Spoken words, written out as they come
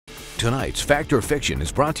Tonight's Fact or Fiction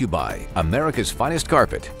is brought to you by America's Finest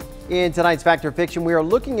Carpet. In tonight's Fact or Fiction, we are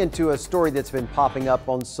looking into a story that's been popping up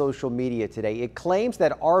on social media today. It claims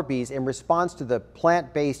that Arby's, in response to the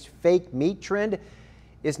plant-based fake meat trend,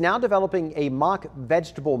 is now developing a mock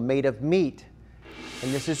vegetable made of meat.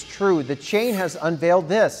 And this is true. The chain has unveiled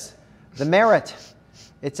this, the marrot.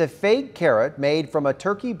 It's a fake carrot made from a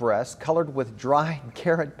turkey breast colored with dried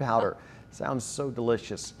carrot powder. Sounds so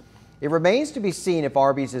delicious. It remains to be seen if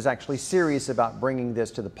Arby's is actually serious about bringing this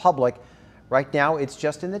to the public. Right now, it's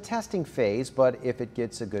just in the testing phase, but if it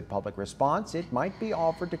gets a good public response, it might be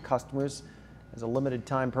offered to customers as a limited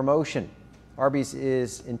time promotion. Arby's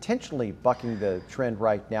is intentionally bucking the trend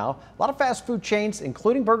right now. A lot of fast food chains,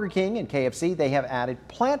 including Burger King and KFC, they have added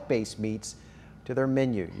plant-based meats to their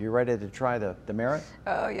menu. You ready to try the marrot?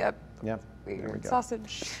 Oh, yep. Yep. There we go.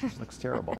 Sausage. Looks terrible.